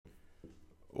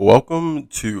Welcome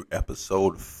to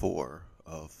episode 4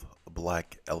 of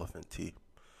Black Elephant Tea.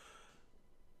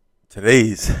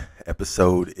 Today's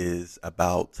episode is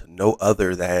about no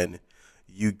other than,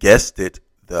 you guessed it,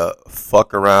 the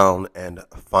fuck around and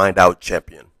find out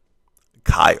champion,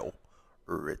 Kyle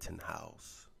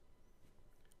Rittenhouse.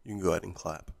 You can go ahead and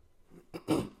clap.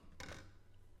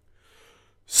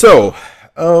 So,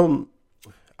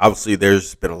 obviously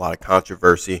there's been a lot of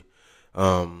controversy,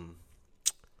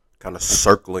 kind of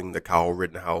circling the Kyle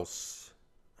Rittenhouse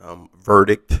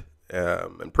verdict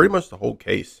and pretty much the whole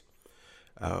case.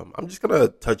 I'm just going to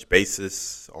touch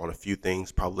bases on a few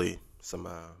things, probably some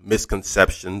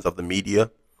misconceptions of the media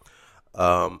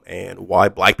and why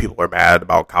black people are mad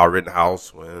about Kyle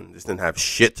Rittenhouse when this didn't have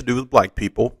shit to do with black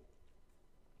people.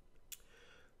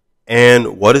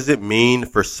 And what does it mean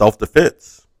for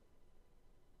self-defense?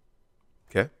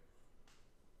 Okay.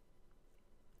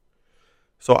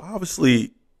 So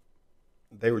obviously,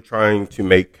 they were trying to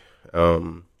make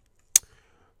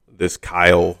this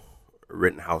Kyle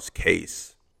Rittenhouse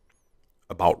case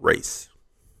about race.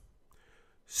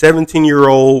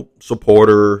 17-year-old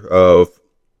supporter of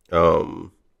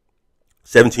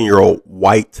 17-year-old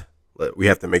white. We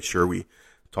have to make sure we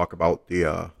talk about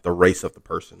the race of the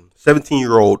person.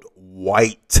 17-year-old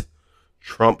white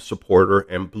Trump supporter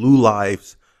and Blue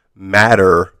Lives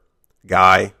Matter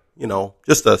guy. You know,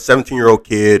 just a 17-year-old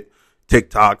kid.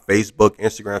 TikTok, Facebook,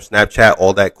 Instagram, Snapchat,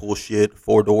 all that cool shit.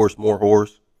 4 doors, more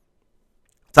whores.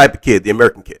 Type of kid, the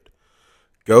American kid.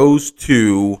 Goes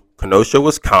to Kenosha,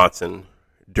 Wisconsin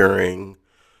during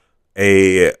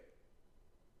a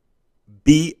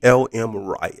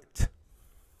BLM riot.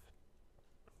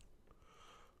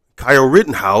 Kyle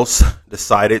Rittenhouse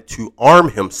decided to arm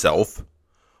himself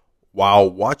while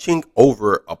watching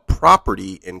over a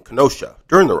property in Kenosha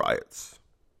during the riots.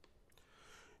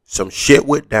 Some shit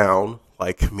went down,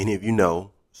 like many of you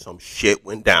know. Some shit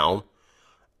went down,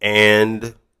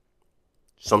 and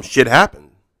some shit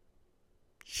happened.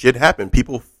 Shit happened.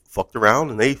 People fucked around,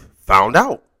 and they found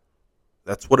out.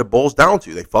 That's what it boils down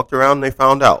to. They fucked around, and they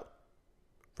found out.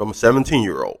 From a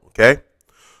 17-year-old, okay?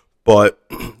 But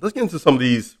let's get into some of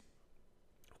these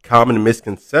common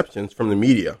misconceptions from the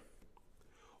media.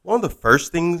 One of the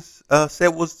first things said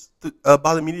was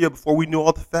by the media before we knew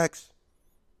all the facts.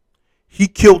 He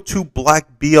killed 2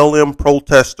 black BLM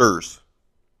protesters.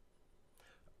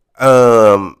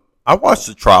 I watched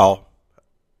the trial.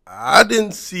 I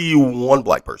didn't see one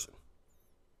black person.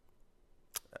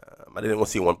 I didn't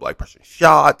see one black person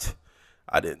shot.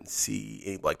 I didn't see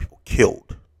any black people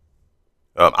killed.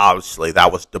 Obviously,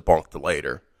 that was debunked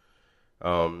later.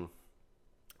 Then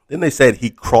they said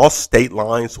he crossed state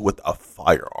lines with a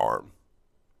firearm.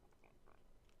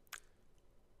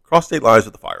 Crossed state lines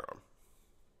with a firearm.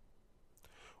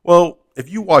 Well, if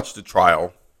you watched the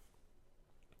trial,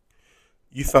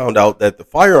 you found out that the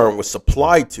firearm was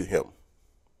supplied to him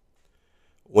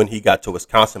when he got to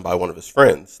Wisconsin by one of his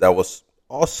friends. That was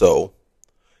also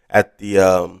at the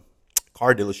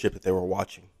car dealership that they were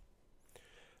watching.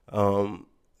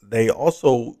 They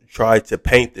also tried to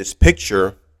paint this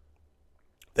picture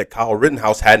that Kyle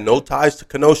Rittenhouse had no ties to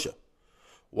Kenosha.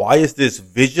 Why is this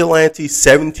vigilante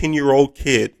 17-year-old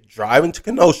kid driving to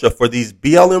Kenosha for these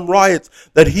BLM riots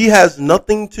that he has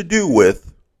nothing to do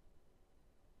with?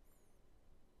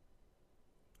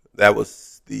 That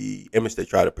was the image they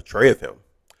tried to portray of him.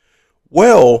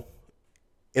 Well,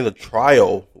 in the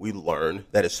trial, we learned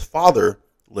that his father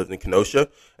lived in Kenosha,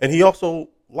 and he also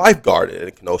lifeguarded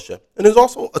in Kenosha. And there's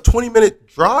also a 20-minute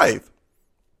drive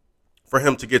for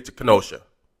him to get to Kenosha.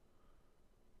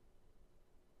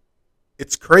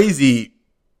 It's crazy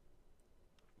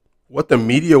what the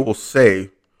media will say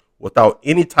without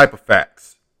any type of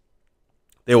facts.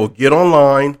 They will get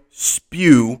online,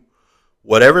 spew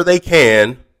whatever they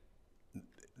can,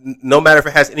 no matter if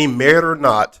it has any merit or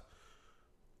not,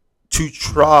 to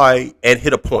try and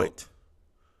hit a point,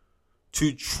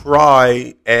 to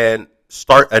try and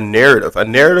start a narrative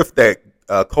that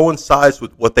coincides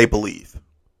with what they believe.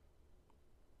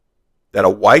 That a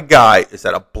white guy is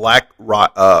at a black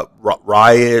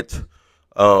riot,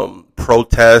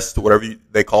 protest, whatever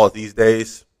they call it these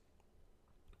days,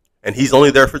 and he's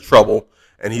only there for trouble,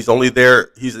 and he's only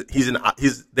there. He's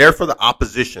there for the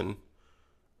opposition,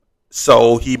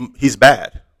 so he's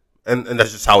bad, and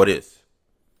that's just how it is.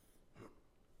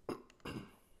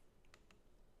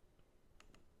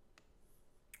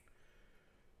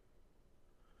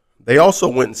 They also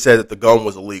went and said that the gun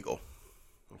was illegal.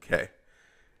 Okay.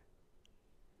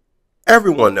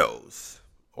 Everyone knows,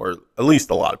 or at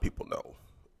least a lot of people know,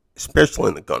 especially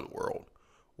in the gun world,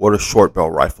 what a short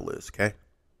barrel rifle is, okay?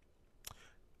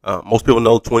 Most people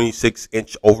know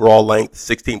 26-inch overall length,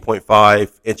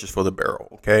 16.5 inches for the barrel.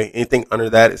 Okay, anything under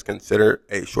that is considered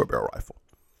a short barrel rifle.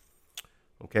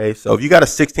 Okay, so if you got a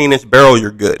 16-inch barrel,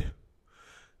 you're good.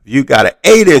 If you got an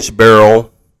 8-inch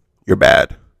barrel, you're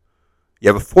bad.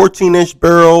 You have a 14-inch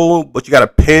barrel, but you got a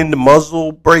pinned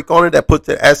muzzle brake on it that puts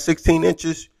it at 16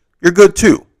 inches, you're good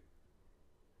too.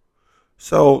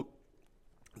 So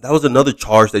that was another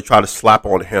charge they tried to slap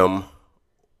on him,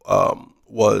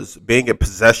 was being in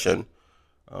possession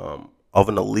of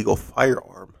an illegal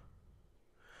firearm.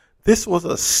 This was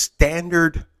a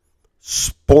standard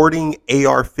sporting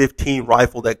AR-15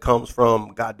 rifle that comes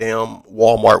from goddamn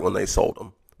Walmart when they sold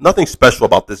them. Nothing special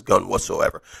about this gun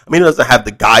whatsoever. I mean, it doesn't have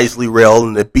the Geisley rail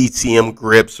and the BTM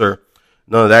grips or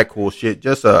none of that cool shit.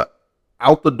 Just a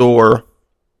out the door,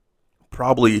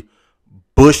 probably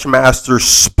Bushmaster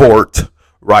Sport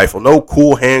rifle. No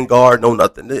cool handguard, no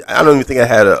nothing. I don't even think it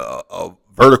had a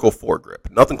vertical foregrip.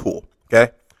 Nothing cool,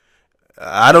 okay?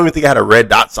 I don't even think it had a red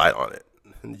dot sight on it.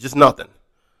 Just nothing.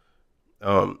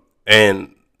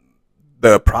 And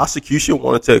the prosecution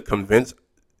wanted to convince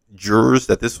jurors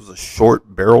that this was a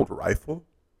short-barreled rifle.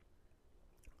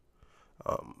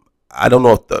 I don't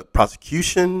know if the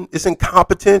prosecution is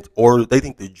incompetent or they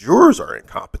think the jurors are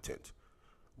incompetent.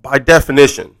 By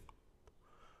definition,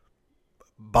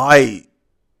 by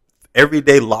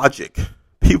everyday logic,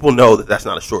 people know that that's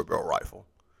not a short-barrel rifle.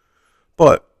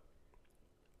 But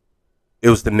it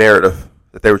was the narrative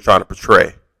that they were trying to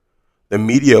portray. The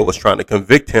media was trying to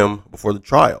convict him before the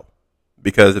trial.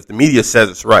 Because if the media says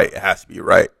it's right, it has to be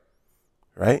right.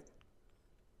 Right?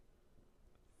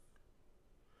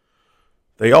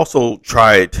 They also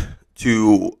tried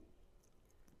to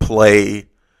play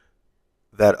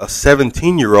that a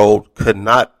 17-year-old could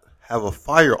not have a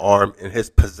firearm in his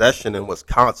possession in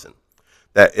Wisconsin.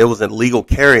 That it was illegal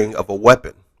carrying of a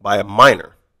weapon by a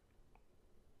minor.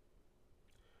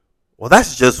 Well,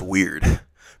 that's just weird.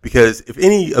 Because if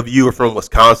any of you are from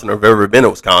Wisconsin or have ever been to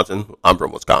Wisconsin, I'm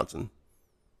from Wisconsin.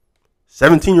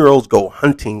 17-year-olds go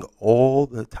hunting all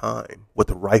the time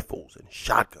with rifles and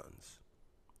shotguns.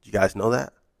 Do you guys know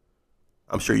that?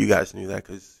 I'm sure you guys knew that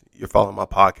because you're following my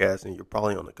podcast and you're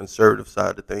probably on the conservative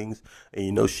side of things and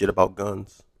you know shit about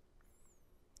guns.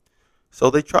 So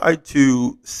they tried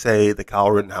to say that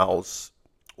Kyle Rittenhouse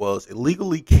was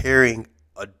illegally carrying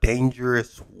a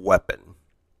dangerous weapon.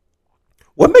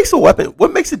 What makes a weapon?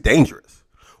 What makes it dangerous?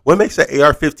 What makes an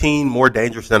AR-15 more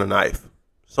dangerous than a knife?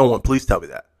 Someone please tell me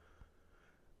that.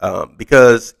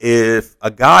 Because if a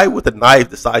guy with a knife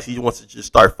decides he wants to just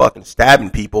start fucking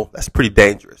stabbing people, that's pretty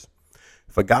dangerous.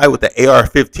 If a guy with the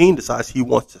AR-15 decides he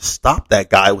wants to stop that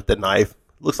guy with the knife,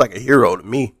 looks like a hero to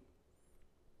me.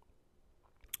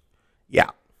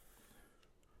 Yeah.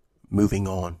 Moving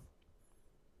on.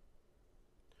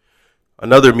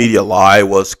 Another media lie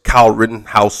was Kyle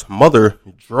Rittenhouse's mother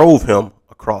drove him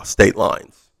across state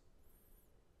lines.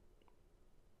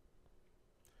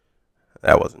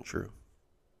 That wasn't true.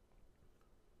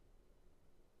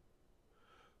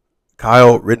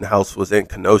 Kyle Rittenhouse was in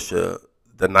Kenosha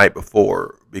the night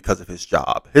before because of his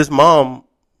job. His mom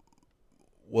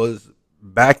was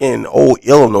back in old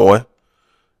Illinois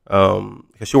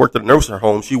because she worked at a nursing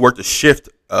home. She worked a shift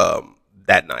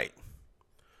that night.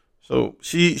 So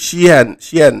she had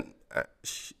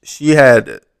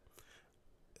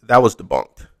that was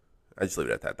debunked. I just leave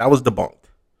it at that. That was debunked.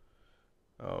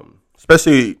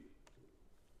 Especially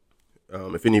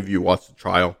if any of you watched the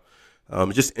trial.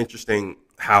 It's just interesting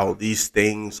how these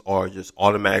things are just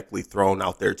automatically thrown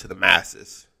out there to the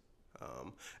masses.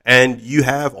 And you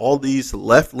have all these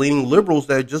left-leaning liberals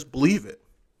that just believe it.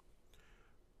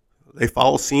 They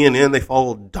follow CNN, they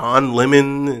follow Don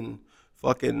Lemon and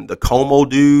fucking the Como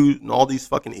dude and all these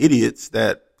fucking idiots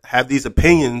that have these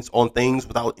opinions on things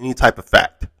without any type of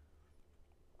fact.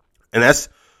 And that's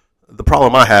the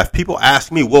problem I have. People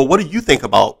ask me, well, what do you think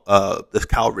about this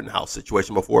Kyle Rittenhouse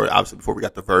situation before we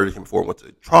got the verdict and before it went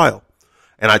to trial?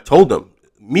 And I told them,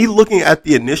 me looking at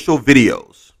the initial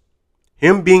videos,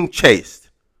 him being chased,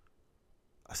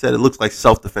 I said, it looks like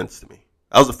self-defense to me.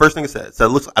 That was the first thing I said. So it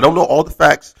looks, I don't know all the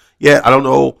facts yet. I don't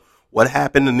know what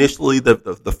happened initially,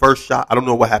 the first shot. I don't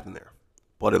know what happened there.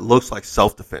 But it looks like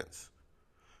self-defense.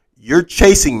 You're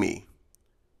chasing me.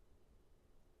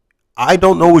 I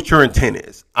don't know what your intent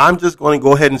is. I'm just going to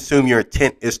go ahead and assume your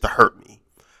intent is to hurt me.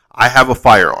 I have a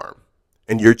firearm,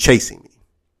 and you're chasing me.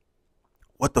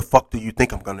 What the fuck do you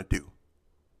think I'm going to do?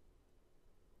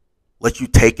 Let you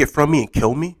take it from me and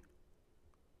kill me?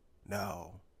 No.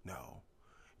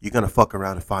 You're going to fuck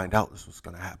around and find out this is what's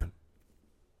going to happen.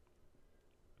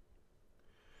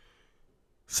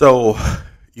 So,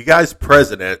 you guys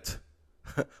president,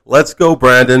 let's go,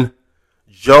 Brandon.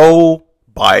 Joe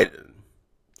Biden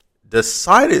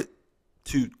decided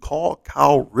to call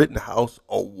Kyle Rittenhouse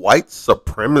a white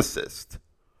supremacist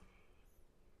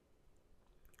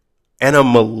and a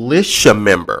militia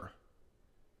member.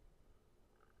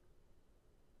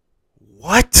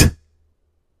 What?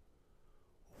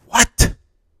 What?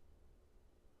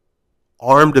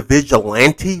 Armed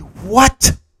vigilante?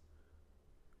 What?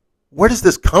 Where does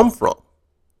this come from?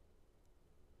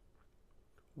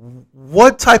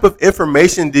 What type of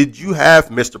information did you have,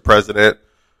 Mr. President,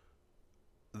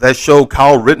 that showed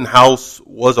Kyle Rittenhouse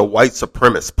was a white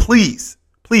supremacist? Please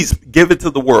give it to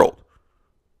the world.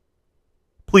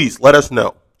 Please let us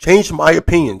know. Change my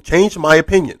opinion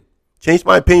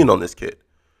on this kid.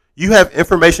 You have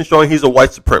information showing he's a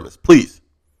white supremacist. Please.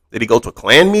 Did he go to a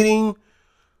Klan meeting?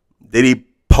 Did he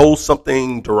post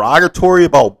something derogatory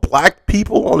about black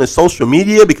people on his social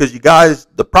media? Because you guys,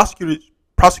 the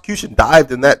prosecution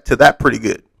dived into that pretty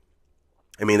good.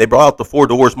 I mean, they brought out the 4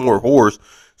 doors, more whores,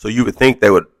 so you would think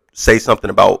they would say something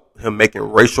about him making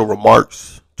racial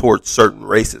remarks towards certain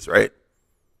races, right?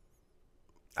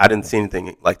 I didn't see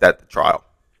anything like that at the trial.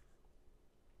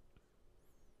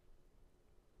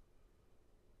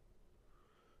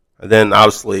 And then,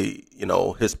 obviously,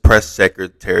 his press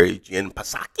secretary, Jen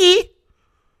Psaki,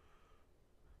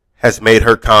 has made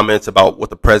her comments about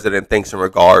what the president thinks in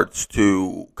regards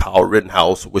to Kyle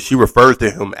Rittenhouse, where she refers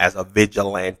to him as a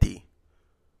vigilante.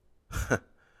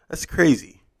 That's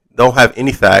crazy. Don't have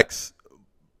any facts,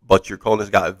 but you're calling this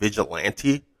guy a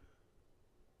vigilante?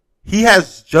 He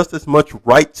has just as much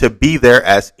right to be there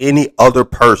as any other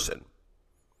person.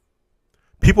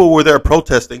 People were there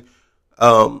protesting.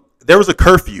 There was a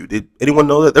curfew. Did anyone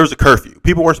know that? There was a curfew.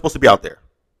 People weren't supposed to be out there.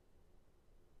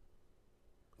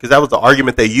 Because that was the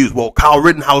argument they used. Well, Kyle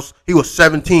Rittenhouse, he was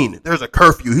 17. There's a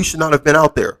curfew. He should not have been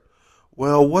out there.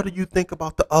 Well, what do you think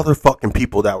about the other fucking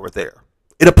people that were there?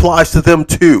 It applies to them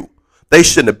too. They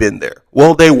shouldn't have been there.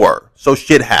 Well, they were. So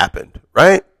shit happened,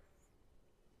 right?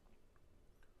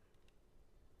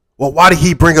 Well, why did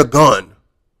he bring a gun?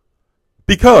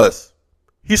 Because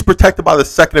he's protected by the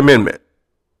Second Amendment.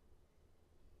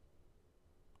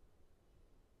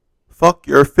 Fuck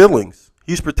your feelings.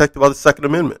 He's protected by the Second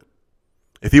Amendment.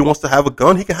 If he wants to have a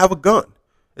gun, he can have a gun.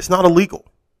 It's not illegal.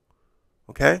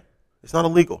 Okay? It's not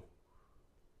illegal.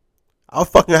 I'll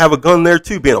fucking have a gun there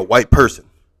too, being a white person.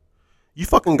 You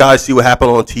fucking guys see what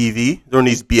happened on TV during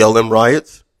these BLM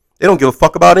riots. They don't give a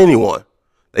fuck about anyone.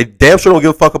 They damn sure don't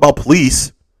give a fuck about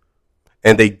police.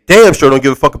 And they damn sure don't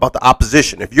give a fuck about the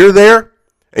opposition. If you're there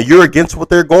and you're against what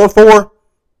they're going for,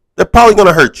 they're probably going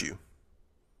to hurt you.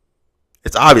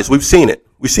 It's obvious. We've seen it.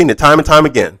 We've seen it time and time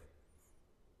again.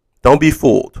 Don't be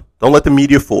fooled. Don't let the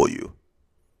media fool you.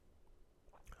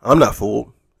 I'm not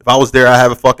fooled. If I was there, I'd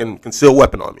have a fucking concealed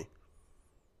weapon on me.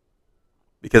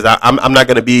 Because I'm not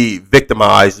going to be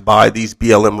victimized by these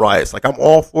BLM riots. Like, I'm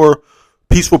all for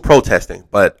peaceful protesting,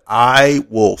 but I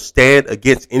will stand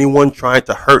against anyone trying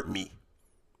to hurt me.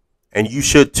 And you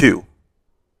should too.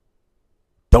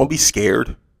 Don't be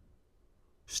scared.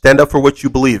 Stand up for what you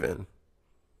believe in.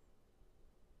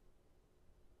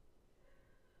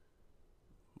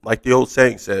 Like the old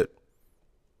saying said,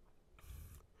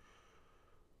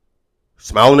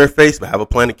 smile on their face, but have a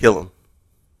plan to kill them.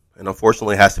 And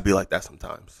unfortunately, it has to be like that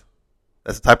sometimes.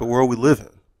 That's the type of world we live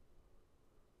in.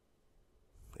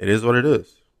 It is what it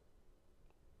is.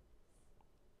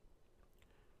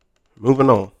 Moving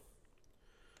on.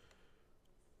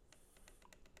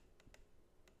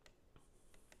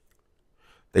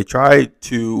 They tried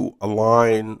to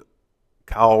align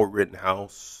Kyle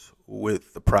Rittenhouse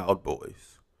with the Proud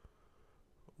Boys,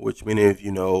 which many of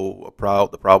you know, the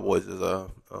Proud Boys is a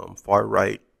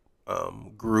far-right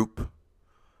group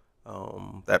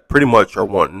that pretty much are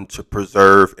wanting to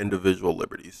preserve individual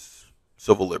liberties,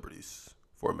 civil liberties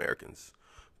for Americans.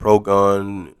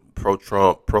 Pro-gun,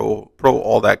 pro-Trump, pro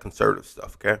all that conservative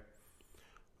stuff, okay?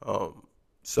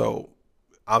 So,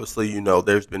 obviously,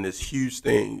 there's been this huge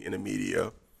thing in the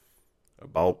media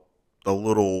about the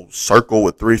little circle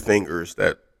with 3 fingers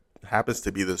that happens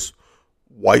to be this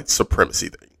white supremacy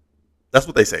thing. That's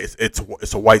what they say.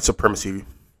 It's a white supremacy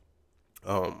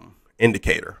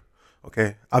indicator.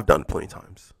 Okay? I've done it plenty of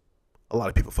times. A lot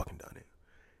of people fucking done it.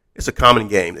 It's a common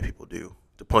game that people do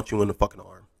to punch you in the fucking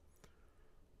arm.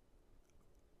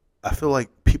 I feel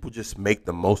like people just make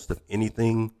the most of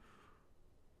anything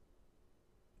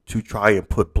to try and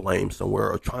put blame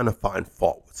somewhere or trying to find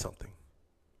fault with something.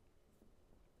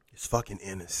 It's fucking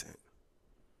innocent.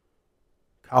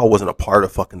 Kyle wasn't a part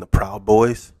of fucking the Proud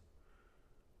Boys.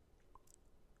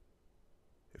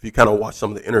 If you kind of watch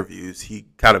some of the interviews, he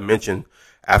kind of mentioned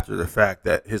after the fact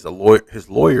that his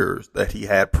lawyers that he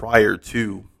had prior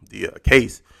to the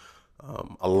case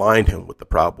aligned him with the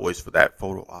Proud Boys for that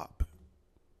photo op.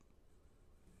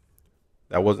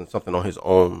 That wasn't something on his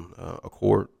own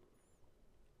accord.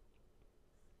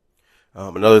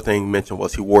 Another thing mentioned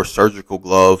was he wore surgical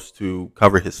gloves to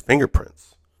cover his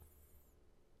fingerprints.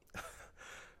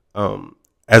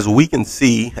 As we can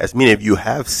see, as many of you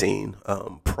have seen,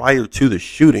 prior to the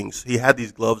shootings, he had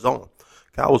these gloves on.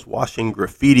 Guy was washing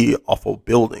graffiti off of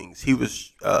buildings. He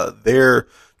was there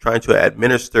trying to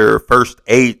administer first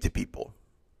aid to people.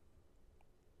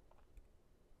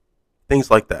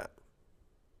 Things like that.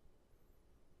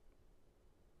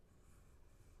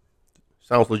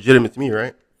 Sounds legitimate to me,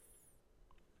 right?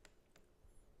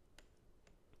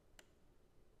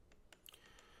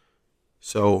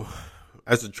 So,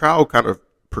 as the trial kind of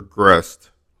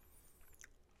progressed,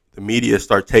 the media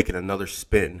started taking another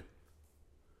spin.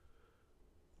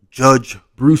 Judge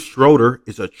Bruce Schroeder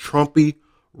is a Trumpy,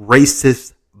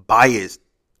 racist, biased.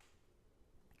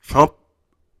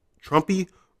 Trumpy,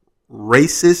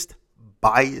 racist,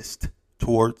 biased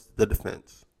towards the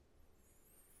defense.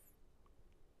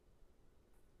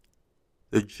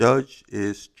 The judge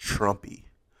is Trumpy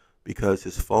because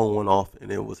his phone went off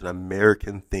and it was an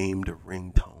American-themed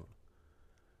ringtone.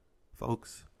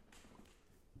 Folks,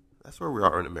 that's where we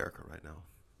are in America right now.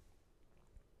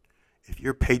 If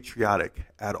you're patriotic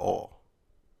at all,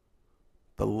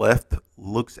 the left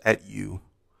looks at you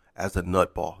as a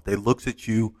nutball. They look at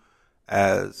you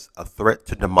as a threat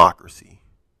to democracy.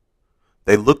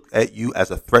 They look at you as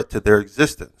a threat to their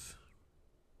existence.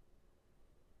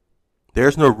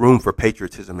 There's no room for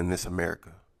patriotism in this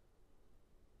America.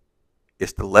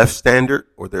 It's the left standard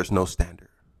or there's no standard.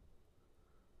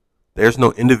 There's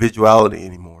no individuality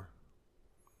anymore.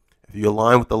 If you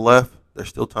align with the left, there's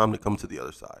still time to come to the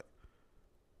other side.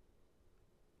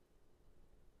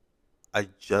 I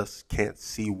just can't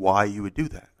see why you would do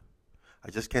that. I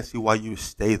just can't see why you would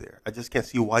stay there. I just can't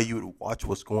see why you would watch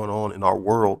what's going on in our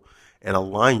world and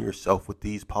align yourself with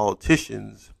these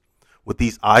politicians, with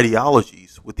these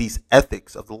ideologies, with these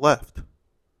ethics of the left.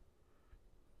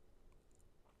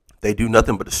 They do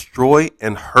nothing but destroy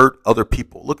and hurt other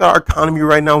people. Look at our economy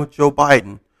right now with Joe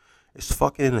Biden. It's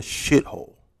fucking in a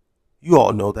shithole. You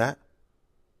all know that.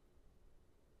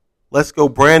 Let's go,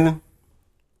 Brandon.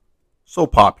 So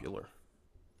popular.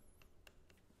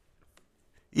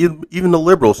 Even the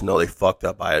liberals know they fucked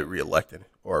up by re-electing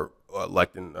or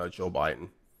electing Joe Biden.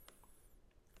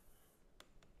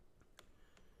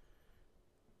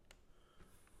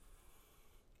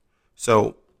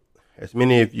 So, as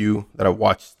many of you that have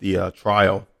watched the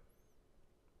trial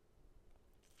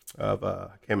of,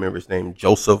 I can't remember his name,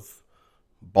 Joseph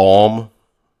Baum.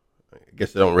 I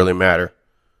guess it don't really matter.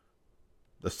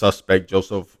 The suspect,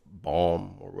 Joseph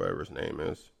Baum, or whatever his name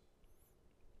is.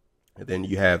 And then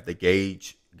you have the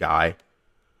Gage guy.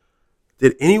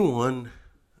 Did anyone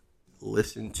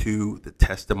listen to the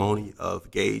testimony of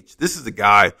Gage? This is the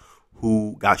guy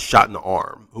who got shot in the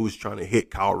arm, who was trying to hit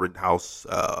Kyle Rittenhouse,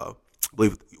 I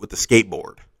believe, with the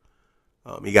skateboard.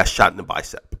 He got shot in the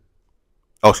bicep.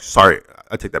 Oh, sorry,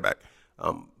 I take that back.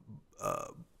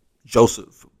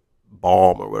 Joseph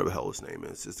Baum, or whatever the hell his name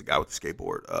is the guy with the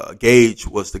skateboard. Gage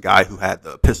was the guy who had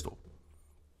the pistol,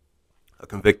 a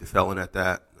convicted felon at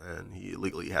that, and he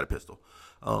illegally had a pistol.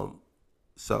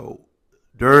 So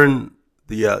during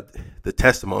the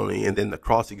testimony and then the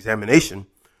cross-examination,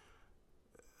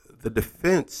 the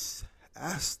defense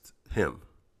asked him,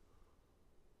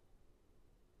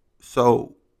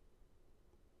 so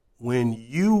when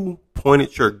you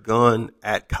pointed your gun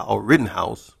at Kyle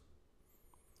Rittenhouse,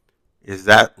 is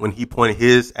that when he pointed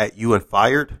his at you and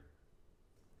fired?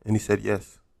 And he said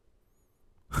yes.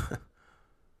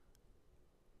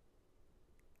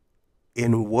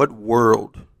 In what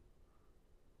world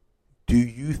do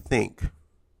you think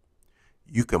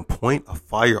you can point a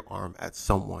firearm at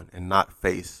someone and not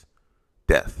face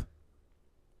death?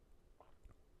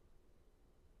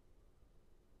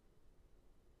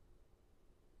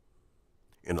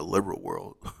 In a liberal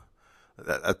world,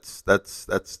 that's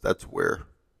where.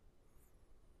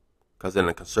 Because in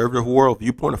a conservative world, if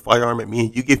you point a firearm at me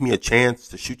and you give me a chance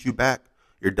to shoot you back,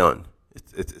 you're done.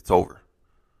 It's over.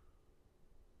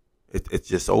 It's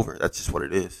just over. That's just what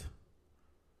it is.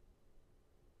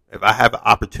 If I have an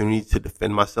opportunity to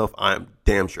defend myself, I am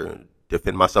damn sure going to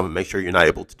defend myself and make sure you're not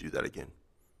able to do that again.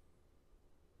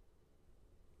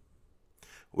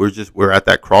 We're at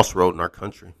that crossroad in our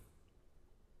country.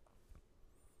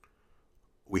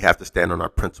 We have to stand on our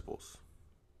principles.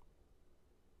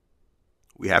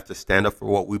 We have to stand up for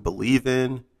what we believe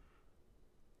in,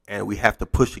 and we have to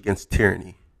push against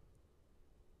tyranny.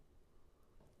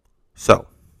 So,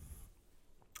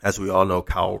 as we all know,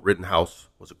 Kyle Rittenhouse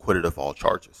was acquitted of all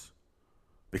charges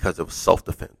because it was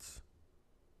self-defense.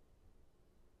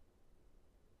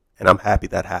 And I'm happy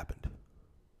that happened.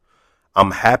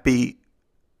 I'm happy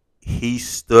he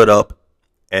stood up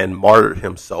and martyred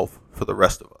himself for the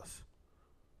rest of us.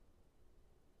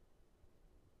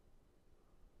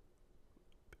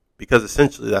 Because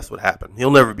essentially that's what happened.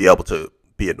 He'll never be able to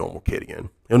be a normal kid again.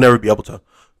 He'll never be able to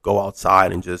go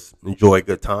outside and just enjoy a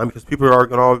good time because people are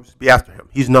going to always be after him.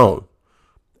 He's known.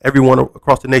 Everyone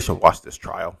across the nation watched this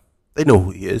trial. They know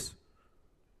who he is.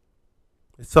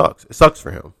 It sucks. It sucks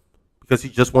for him because he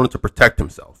just wanted to protect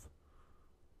himself.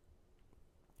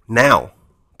 Now,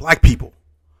 black people,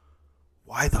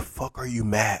 why the fuck are you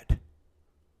mad?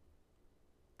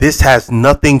 This has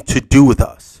nothing to do with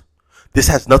us. This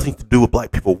has nothing to do with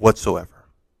black people whatsoever.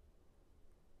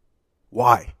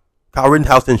 Why? Kyle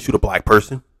Rittenhouse didn't shoot a black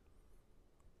person.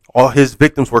 All his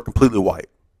victims were completely white.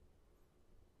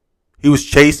 He was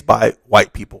chased by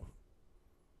white people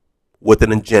with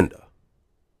an agenda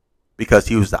because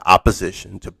he was the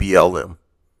opposition to BLM.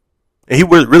 And he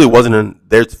really wasn't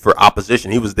there for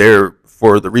opposition. He was there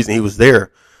for the reason he was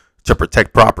there, to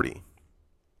protect property.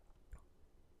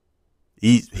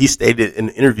 He stated in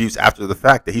interviews after the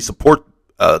fact that he supported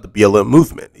the BLM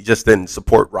movement. He just didn't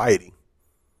support rioting.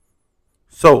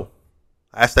 So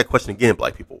I asked that question again,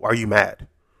 black people. Why are you mad?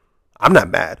 I'm not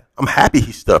mad. I'm happy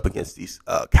he stood up against these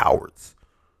cowards.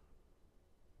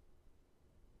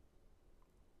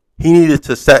 He needed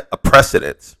to set a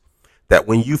precedent that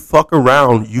when you fuck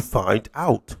around, you find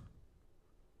out.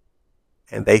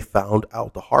 And they found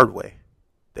out the hard way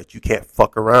that you can't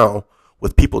fuck around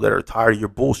with people that are tired of your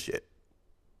bullshit.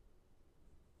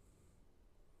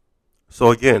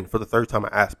 So again, for the third time, I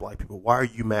asked black people, why are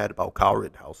you mad about Kyle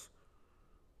Rittenhouse?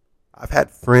 I've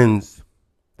had friends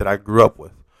that I grew up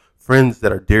with, friends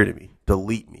that are dear to me,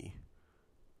 delete me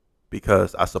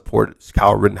because I supported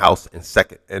Kyle Rittenhouse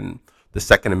and the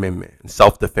Second Amendment and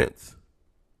self-defense.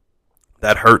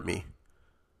 That hurt me.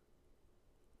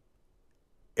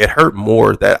 It hurt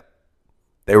more that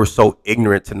they were so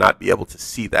ignorant to not be able to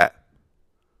see that.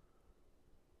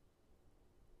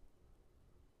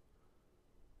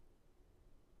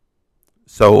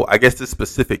 So I guess this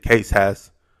specific case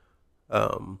has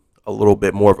a little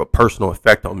bit more of a personal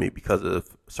effect on me because of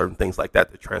certain things like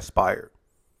that transpired.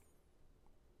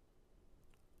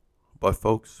 But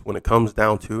folks, when it comes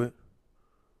down to it,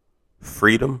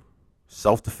 freedom,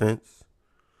 self-defense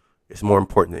is more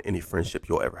important than any friendship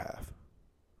you'll ever have.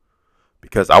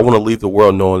 Because I want to leave the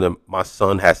world knowing that my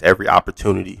son has every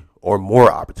opportunity or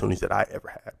more opportunities that I ever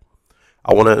had.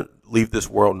 I want to leave this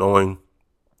world knowing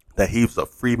that he was a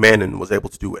free man and was able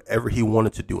to do whatever he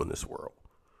wanted to do in this world.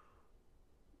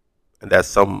 And that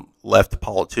some left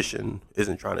politician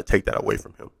isn't trying to take that away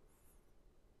from him.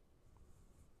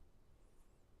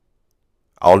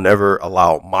 I'll never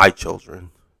allow my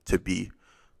children to be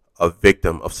a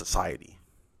victim of society.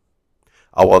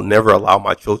 I will never allow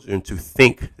my children to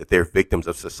think that they're victims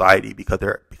of society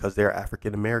because they're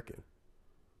African American.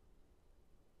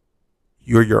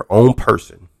 You're your own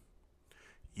person.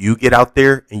 You get out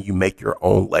there and you make your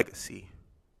own legacy.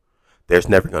 There's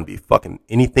never going to be fucking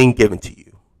anything given to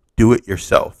you. Do it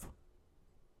yourself.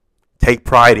 Take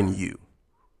pride in you.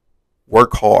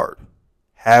 Work hard.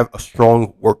 Have a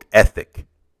strong work ethic.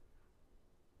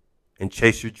 And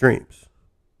chase your dreams.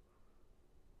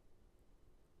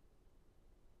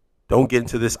 Don't get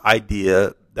into this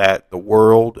idea that the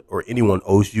world or anyone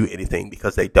owes you anything,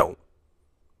 because they don't.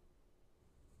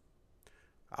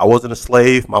 I wasn't a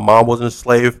slave. My mom wasn't a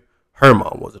slave. Her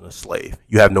mom wasn't a slave.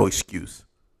 You have no excuse.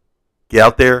 Get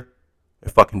out there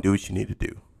and fucking do what you need to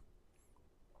do.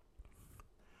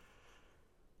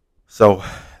 So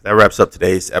that wraps up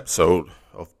today's episode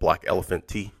of Black Elephant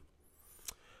Tea.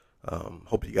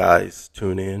 Hope you guys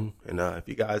tune in. And if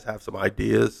you guys have some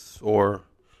ideas or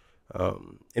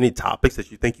any topics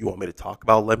that you think you want me to talk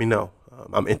about, let me know.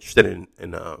 I'm interested in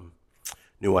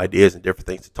new ideas and different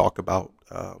things to talk about.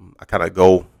 I kind of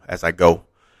go as I go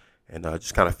and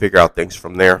just kind of figure out things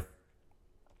from there.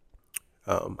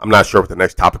 I'm not sure what the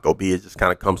next topic will be. It just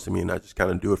kind of comes to me and I just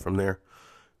kind of do it from there.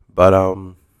 But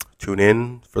tune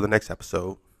in for the next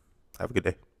episode. Have a good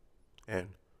day. And